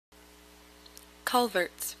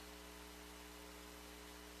Culverts.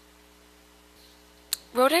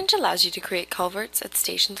 RoadEng allows you to create culverts at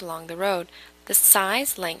stations along the road. The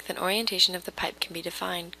size, length, and orientation of the pipe can be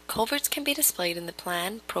defined. Culverts can be displayed in the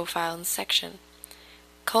plan, profile, and section.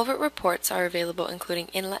 Culvert reports are available including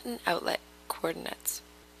inlet and outlet coordinates.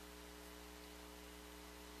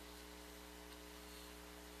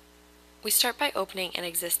 We start by opening an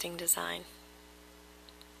existing design.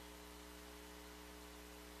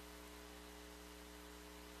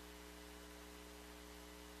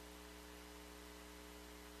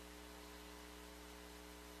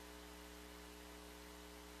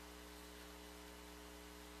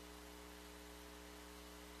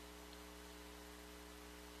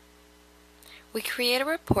 We create a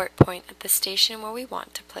report point at the station where we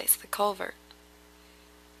want to place the culvert.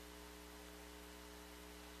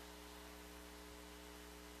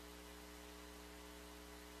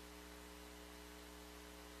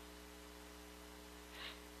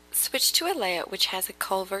 Switch to a layout which has a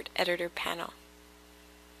culvert editor panel.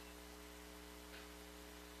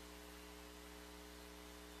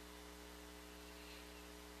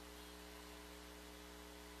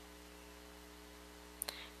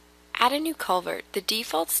 Add a new culvert. The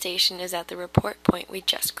default station is at the report point we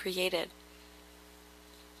just created.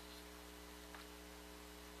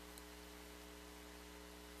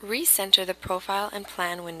 Recenter the profile and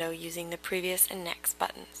plan window using the previous and next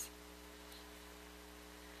buttons.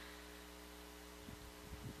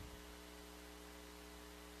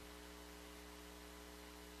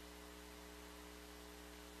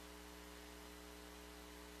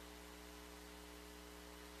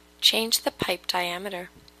 Change the pipe diameter.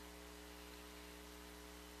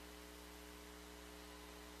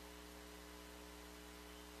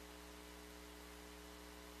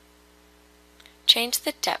 Change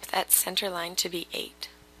the depth at centerline to be 8.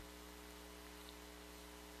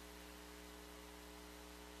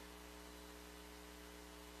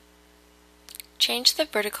 Change the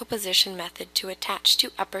vertical position method to attach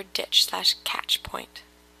to upper ditch/catch point.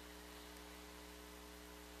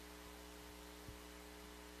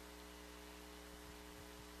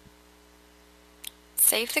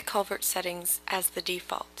 Save the culvert settings as the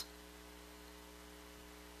default.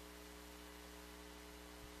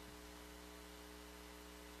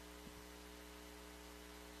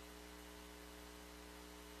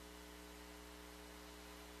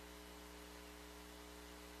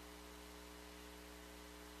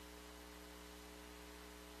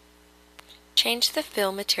 Change the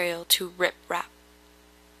fill material to rip wrap.